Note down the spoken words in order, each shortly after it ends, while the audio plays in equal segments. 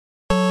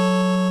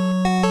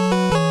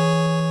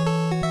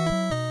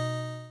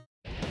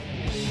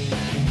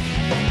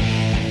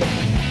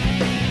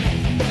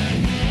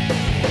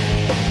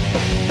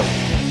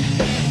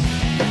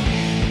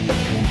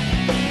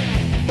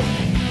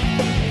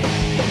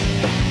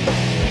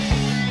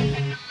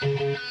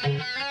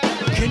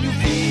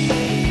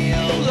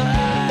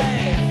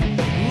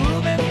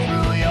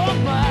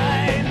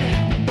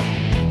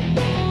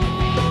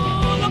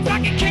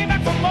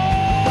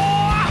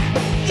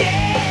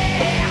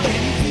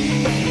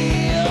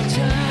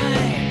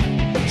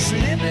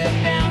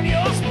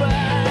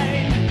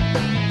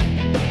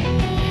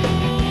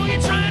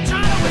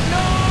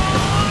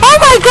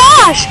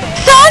gosh!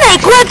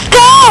 Sonic, let's go!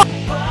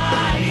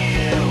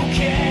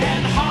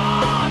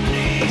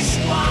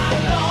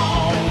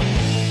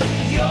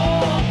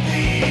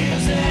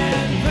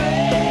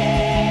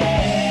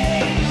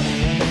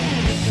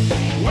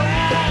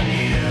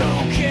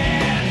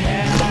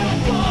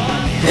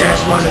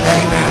 There's one of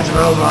Eggman's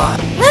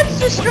robots. Let's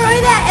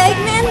destroy that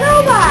Eggman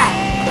robot!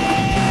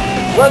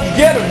 Let's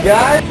get him,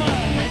 guys!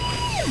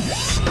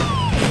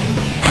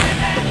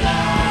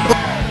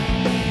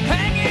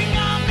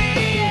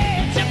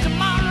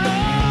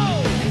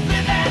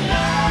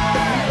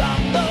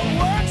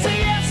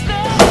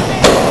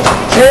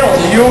 Tails,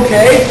 are you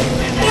okay?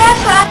 Yes,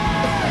 sir.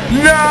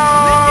 No!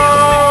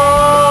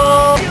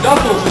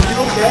 Knuckles, are you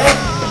okay?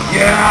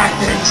 Yeah, I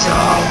think so.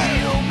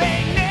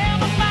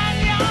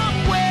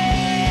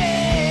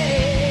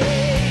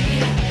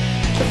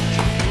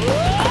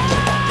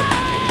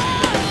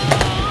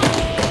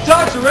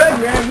 Dr.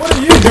 Eggman, what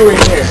are you doing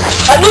here?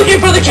 I'm looking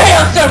for the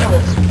Chaos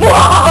Emeralds!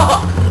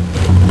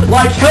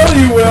 Like hell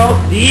you will!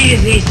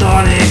 Easy,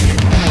 Sonic!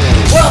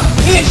 Well,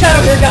 me and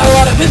Shadow here got a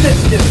lot of business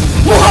to do.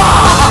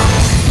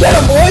 Get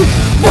him, boys!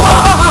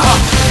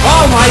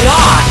 Oh my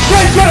god!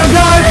 Get him,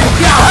 guys!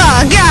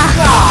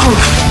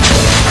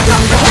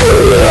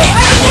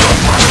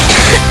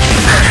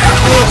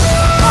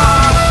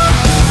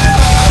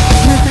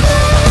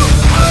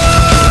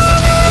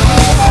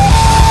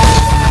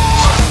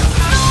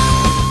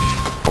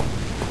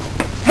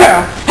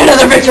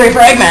 Another victory for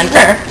Eggman!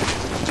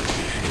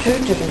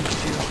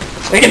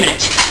 Wait a minute.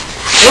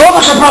 The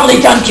robots are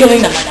probably done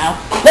killing them by now.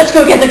 Let's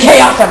go get the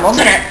Chaos Emeralds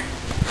in it!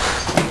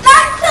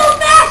 Not so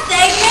fast,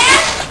 Eggman!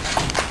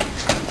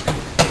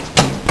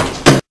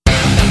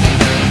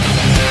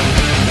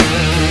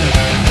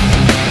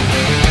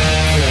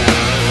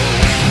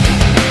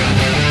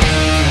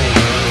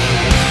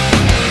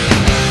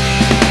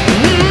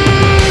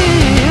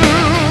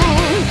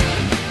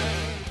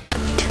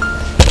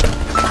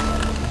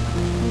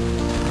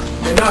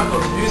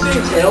 Knuckles, do you see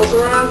Tails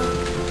around?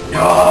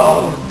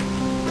 No!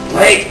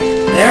 Wait,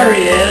 there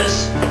he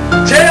is!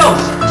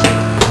 Tails!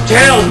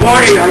 Tails,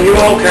 buddy, are you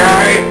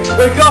okay?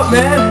 Wake up,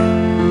 man!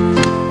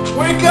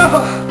 Wake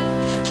up!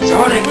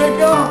 Sonic,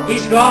 Wake up!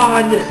 he's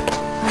gone!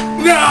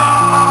 No!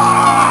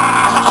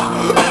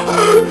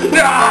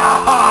 No!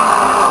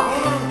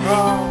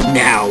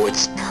 Now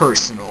it's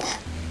personal.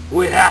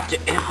 We have to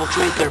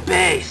infiltrate their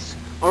base.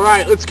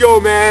 Alright, let's go,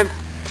 man.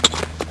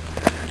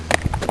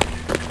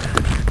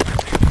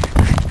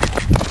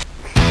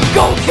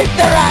 Go kick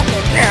their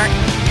asses, Eric!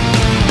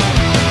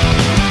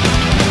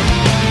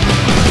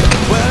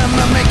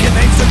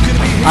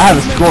 I have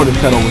a score to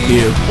settle with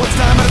you. What's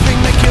time I think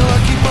they kill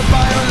or keep a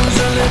buy or lose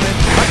a living?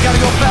 I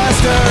gotta go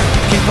faster,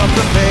 keep up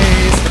the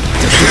pace.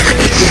 Just to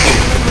stay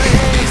in the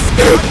race.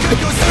 I could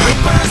go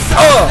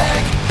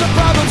supersonic. The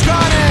problem's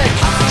chronic.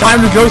 Time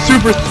to go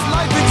super.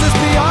 Life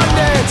exists beyond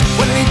it.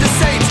 When I need to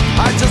sate,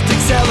 I just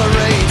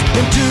accelerate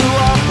into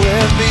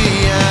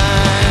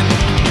oblivion.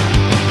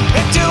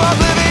 Into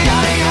oblivion.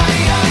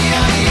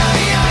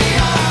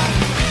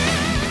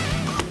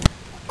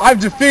 I've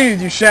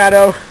defeated you,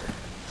 Shadow.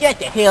 Get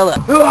the hell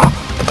up. Oh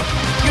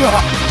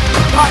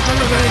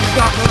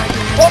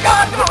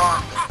God!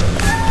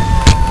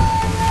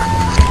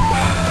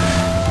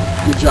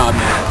 Good job,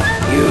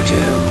 man. You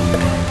too.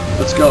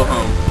 Let's go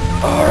home.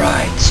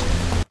 Alright.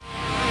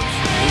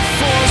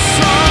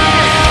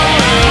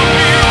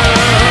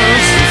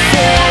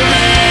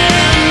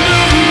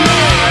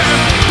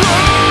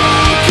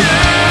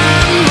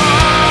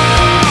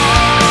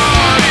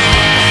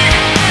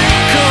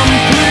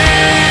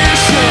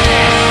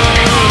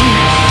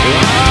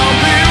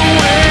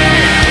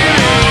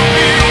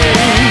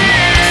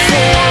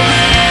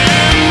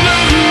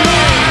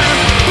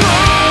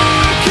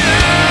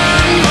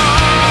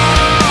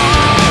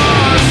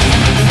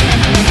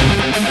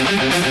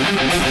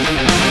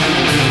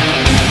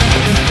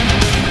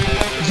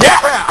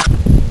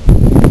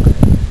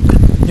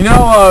 You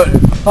know,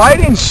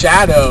 fighting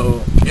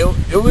Shadow,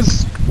 it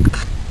was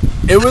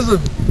a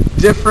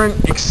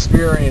different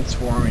experience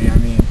for me. I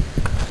mean,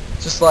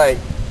 just like,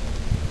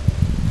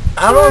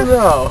 I don't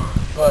know,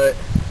 but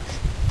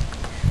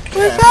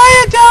Was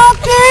I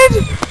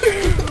adopted?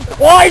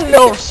 Why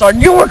no,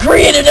 son? You were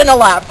created in a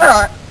lab.